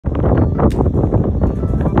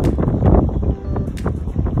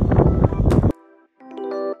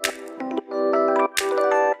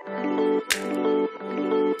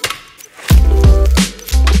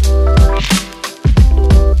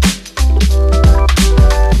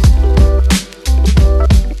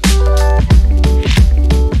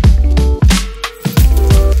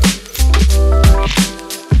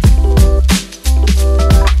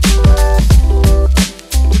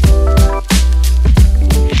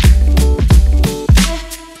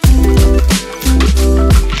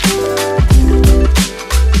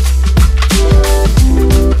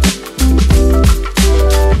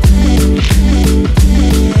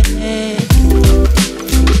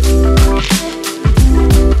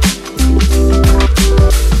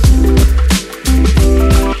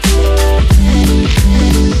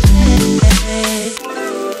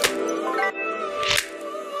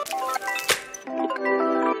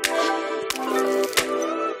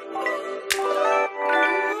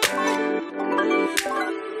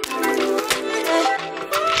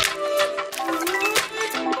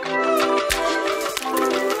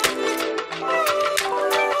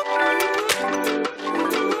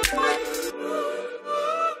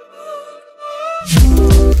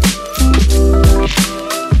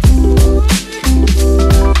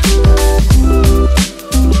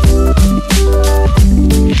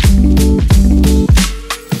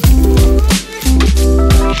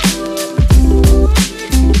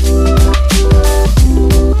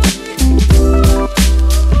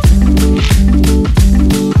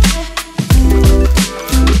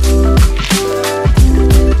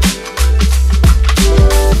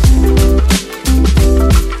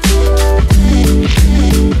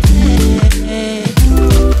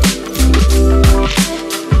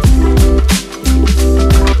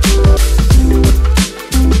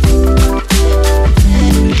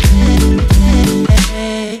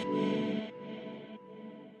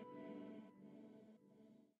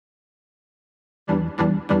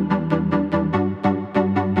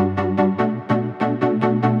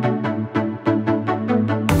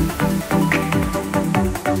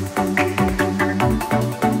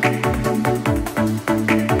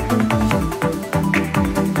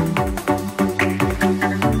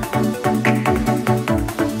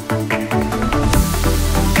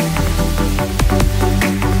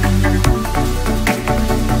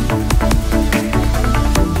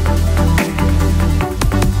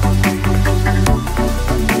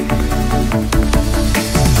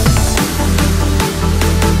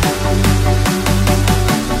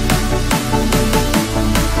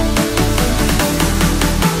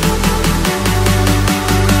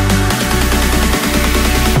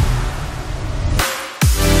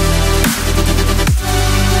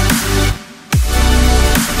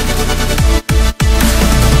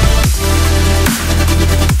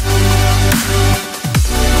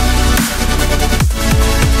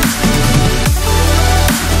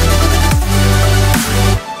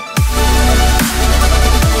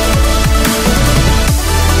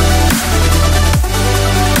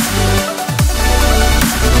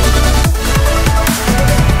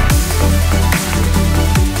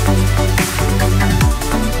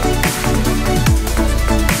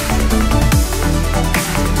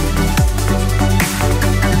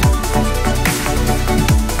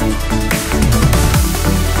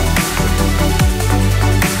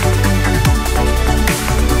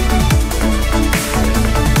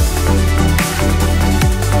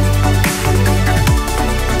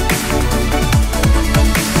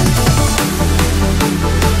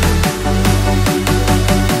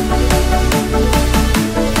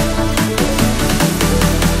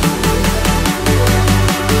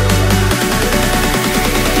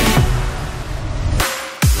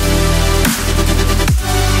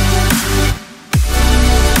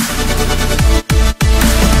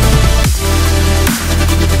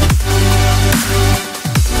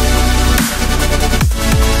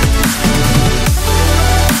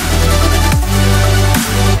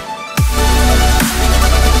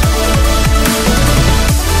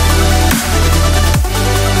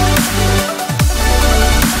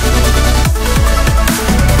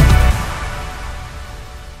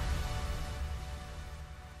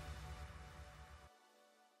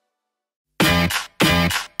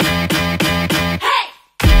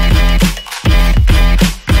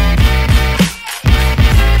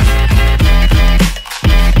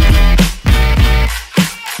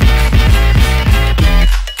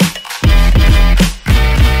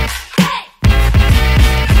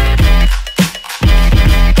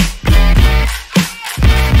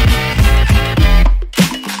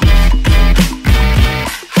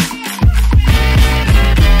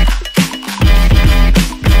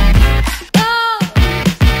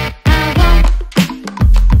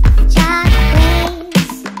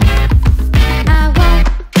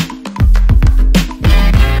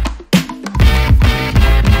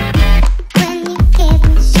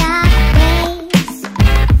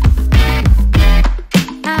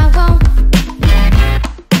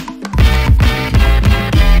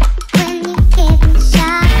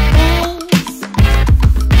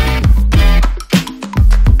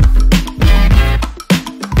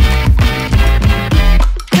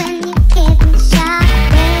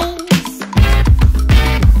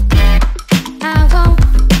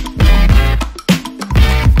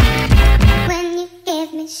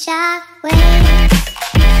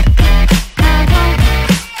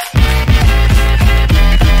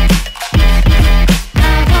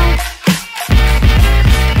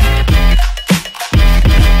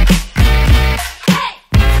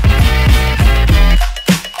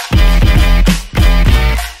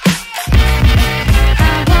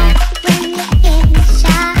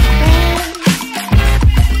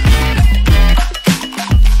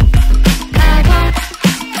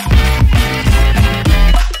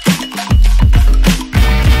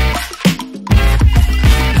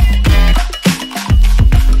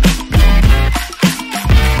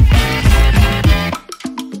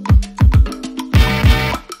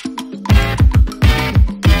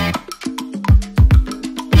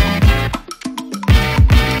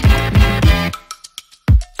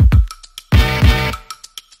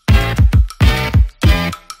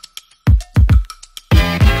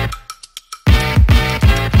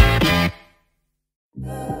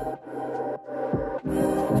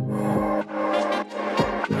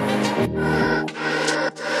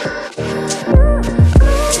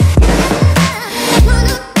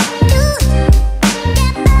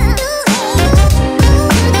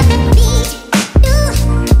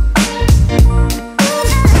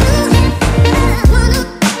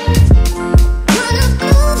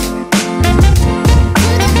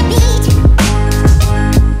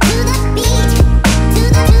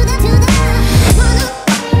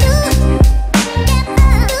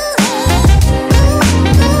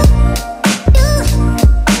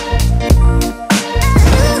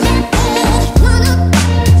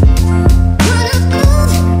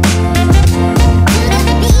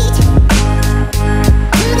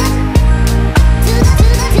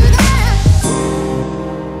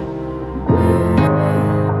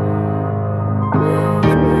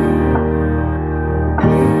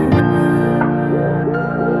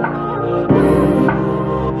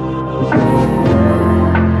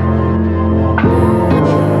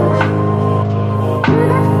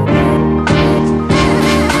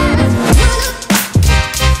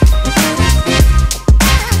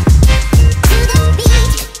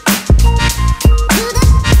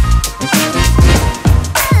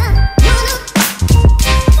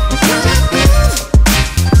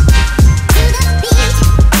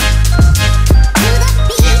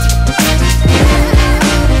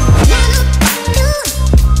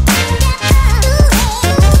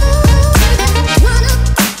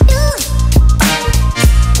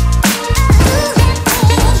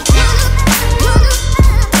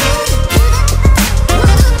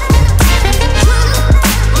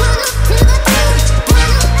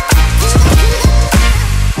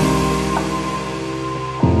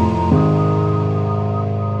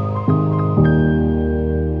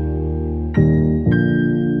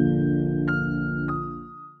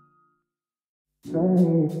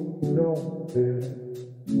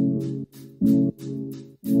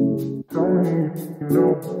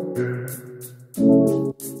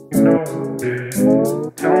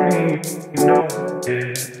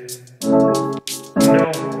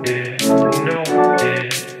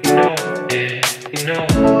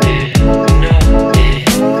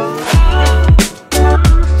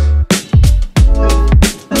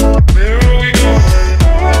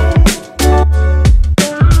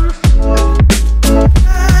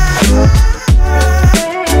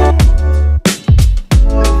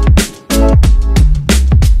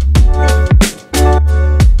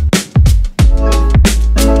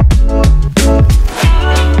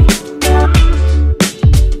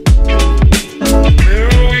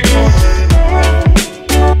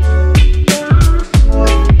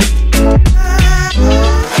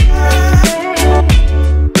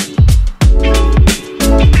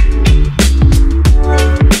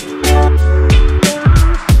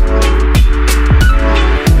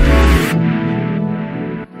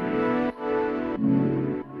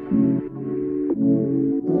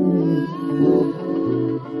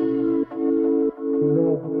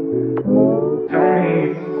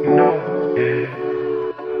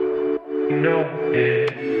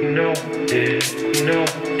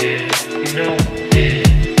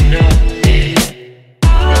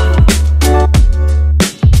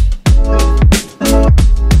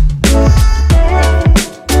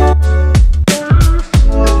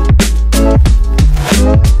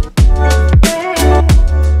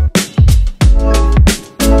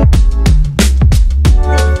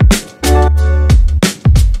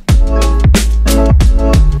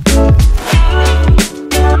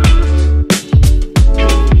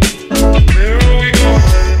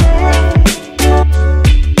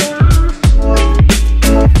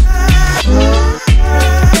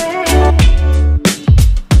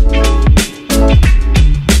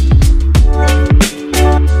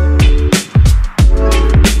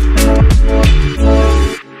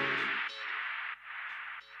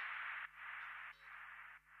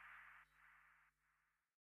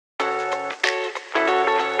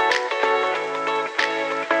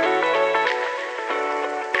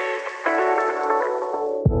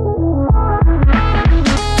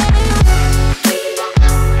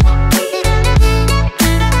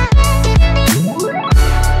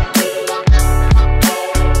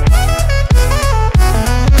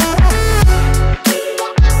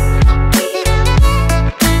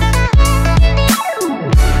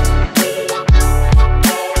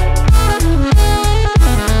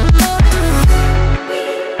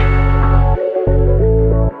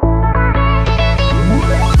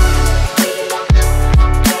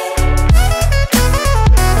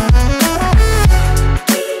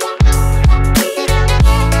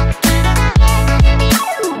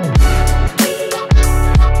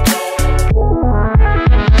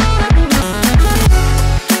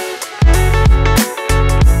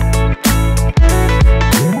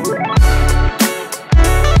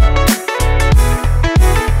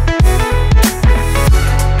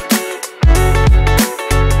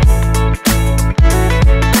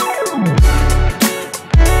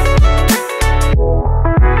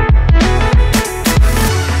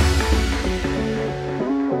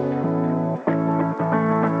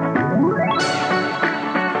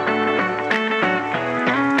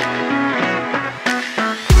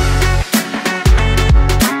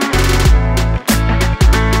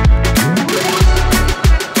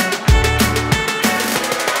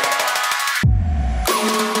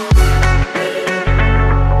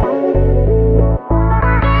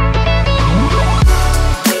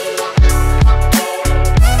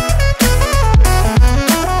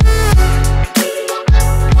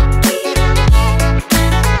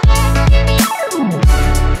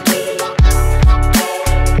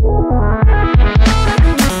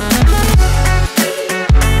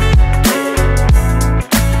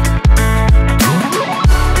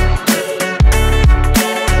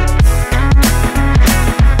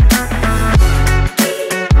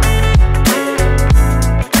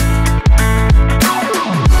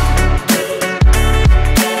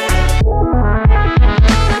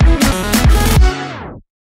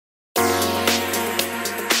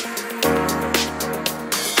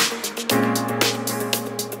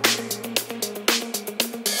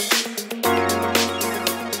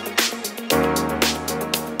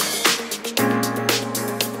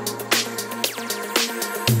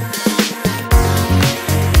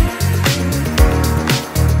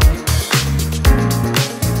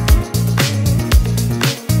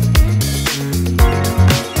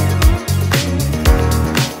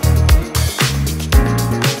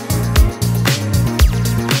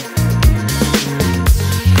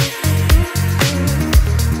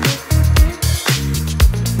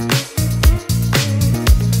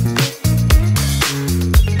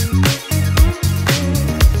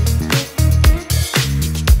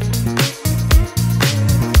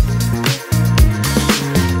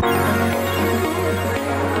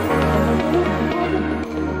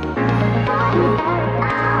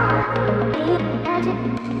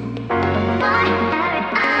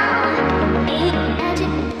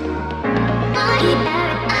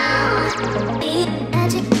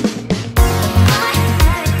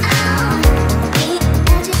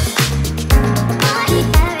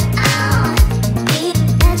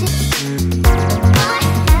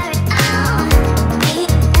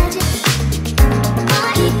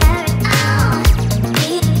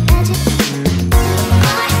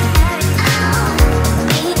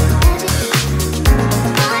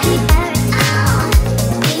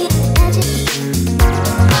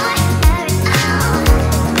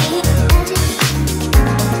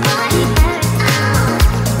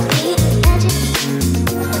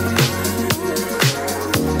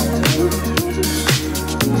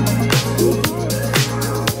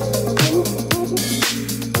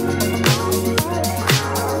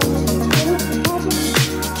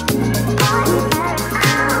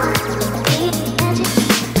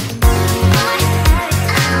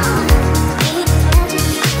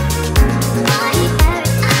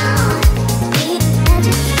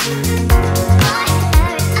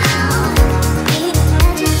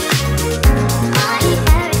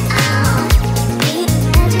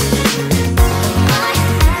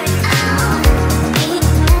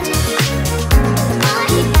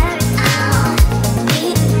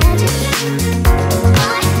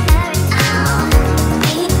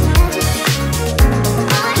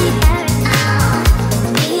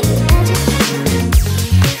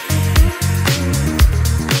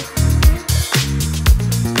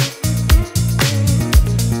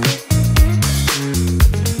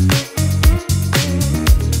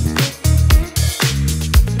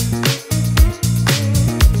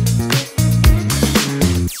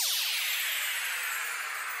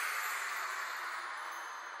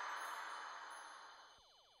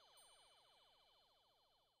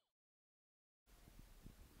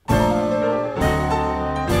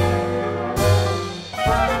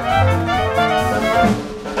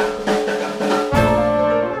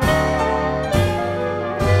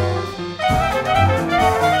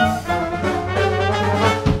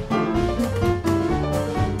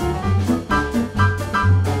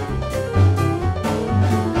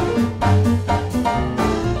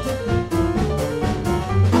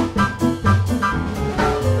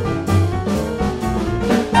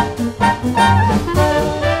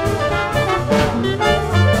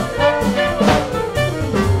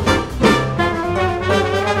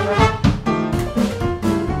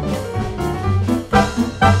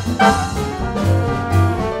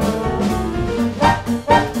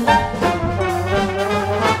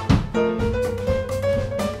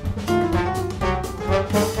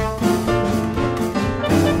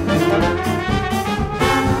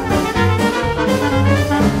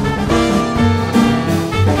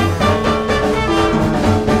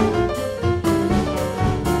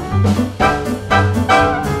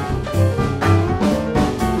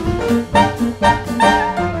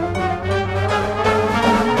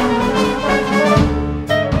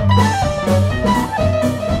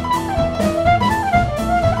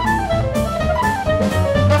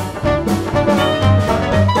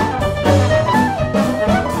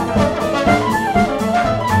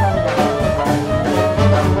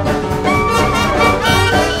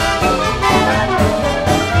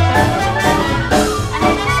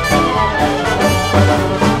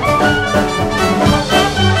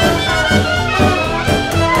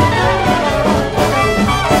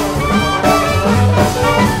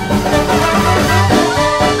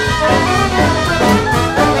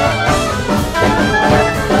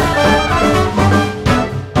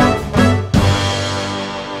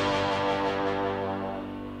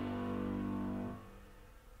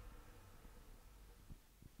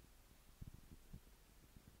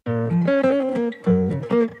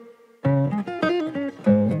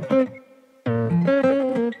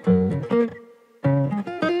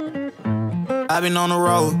I've been on the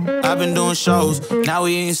road, I've been doing shows. Now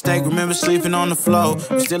we eating steak, remember sleeping on the floor.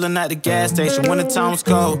 We stillin' at the gas station when the time was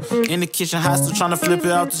cold. In the kitchen, hot, still tryna flip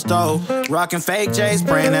it out the stove. Rockin' fake J's,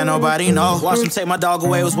 praying that nobody know. Watch them take my dog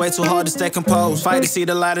away, it was way too hard to stay composed. Fight to see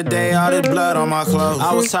the light of day, all this blood on my clothes.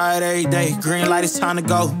 I was tired every day, green light, it's time to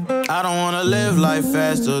go. I don't wanna live life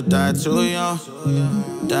fast or die too young.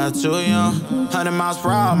 Die too young. 100 miles per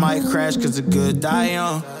hour, I might crash, cause the good die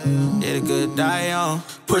young. Yeah, the good die young.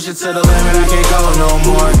 Push it to the limit, I can't go no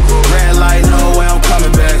more. Red light, no way, I'm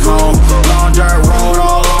coming back home. Long dirt road,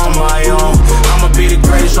 all on my own. I'ma be the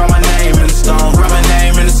greatest, write my name in the stone. Write my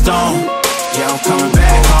name in the stone. Yeah, I'm coming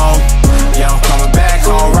back home. Yeah, I'm coming back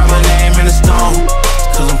home. Write my name in the stone.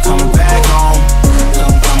 Cause I'm coming back home. Cause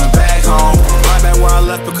I'm coming back home. Right back where I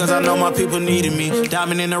left because I know my people needed me.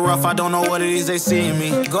 Diamond in the rough, I don't know what it is they see in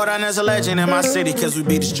me. Go down as a legend in my city cause we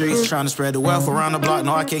beat the streets. Trying to spread the wealth around the block,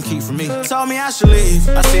 no I can't keep from me. Told me I should leave,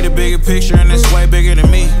 I see the bigger picture and it's way bigger than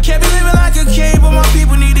me. Can't be living like a king, but my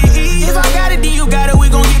people need to eat. If I got it, then you got it, we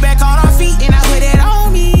gon' get back on our feet. And I put it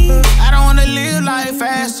on me. I don't wanna live life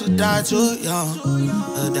fast or die too young.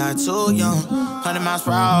 Or die too young. 100 miles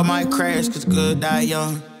per hour, might crash cause good die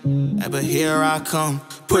young. Hey, but here I come.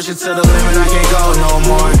 Push it to the limit, I can't go no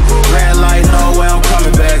more. Red light, no way, I'm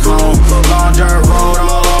coming back home. Long dirt road,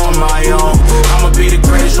 all on my own. I'ma be the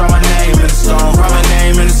greatest, write my name in the stone. Write my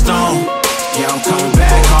name in the stone. Yeah, I'm coming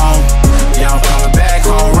back home. Yeah, I'm coming back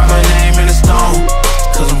home. Write my name in the stone.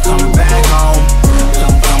 Cause I'm coming back home. Cause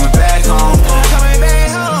I'm coming back home. I'm coming back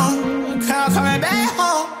home. I'm coming back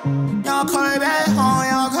home. Y'all coming back home.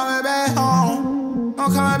 Y'all coming back home. I'm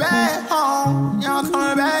coming back home. Y'all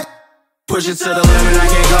coming back. Push it to the limit, I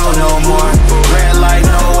can't go no more. Red light,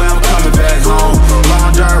 no way, I'm coming back home.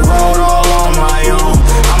 Long dirt road, all on my own.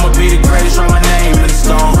 I'ma be the greatest, write my name in the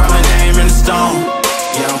stone. Write my name in the stone.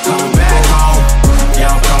 Yeah, I'm coming back home. Yeah,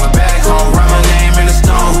 I'm coming back home. Write my name in the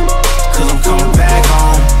stone. Cause I'm coming back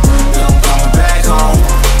home. Yeah, I'm coming back home.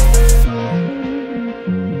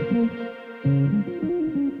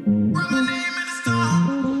 Write my name in the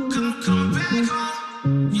stone. Cause I'm coming back home.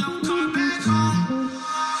 Yeah, I'm coming back home.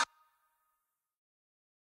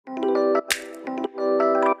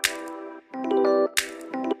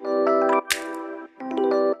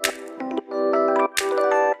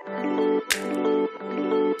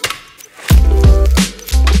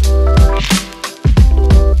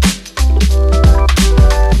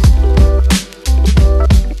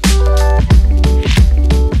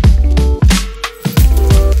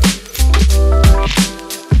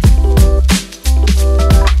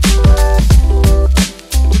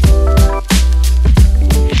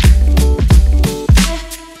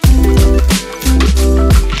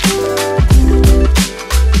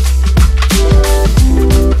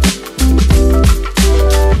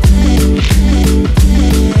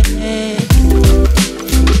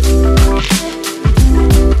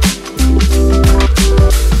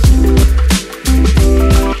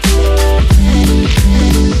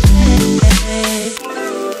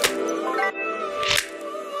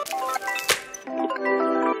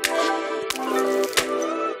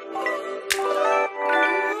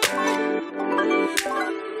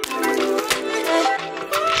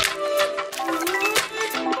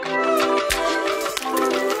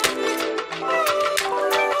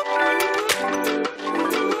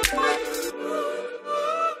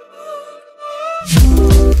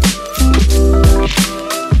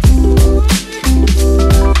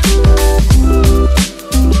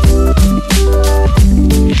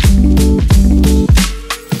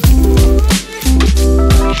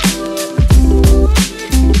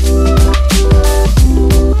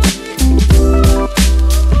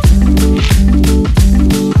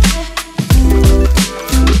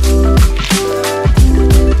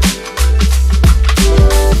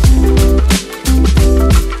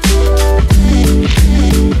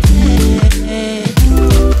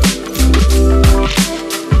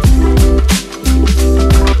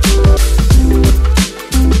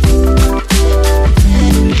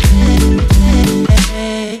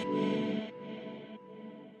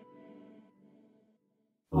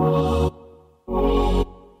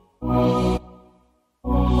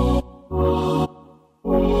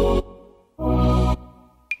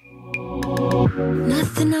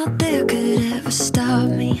 Nothing out there could ever stop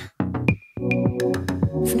me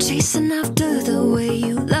from chasing after the way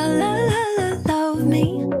you love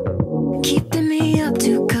me, keeping me up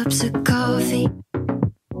 2 cups of coffee.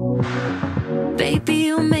 Baby,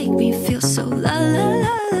 you make me feel so lovely.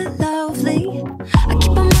 I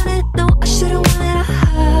keep on running, no, I should've wanted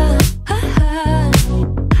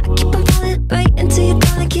I keep on falling right into your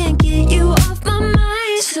thought, I can't get you off my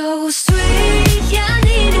mind. So sweet, yeah, I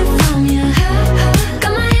need it from you.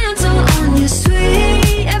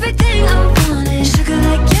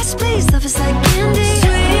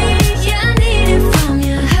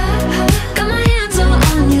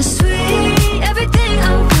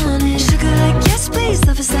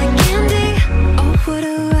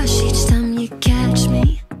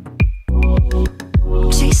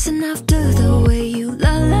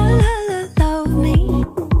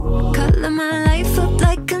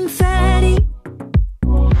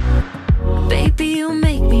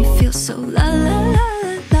 la la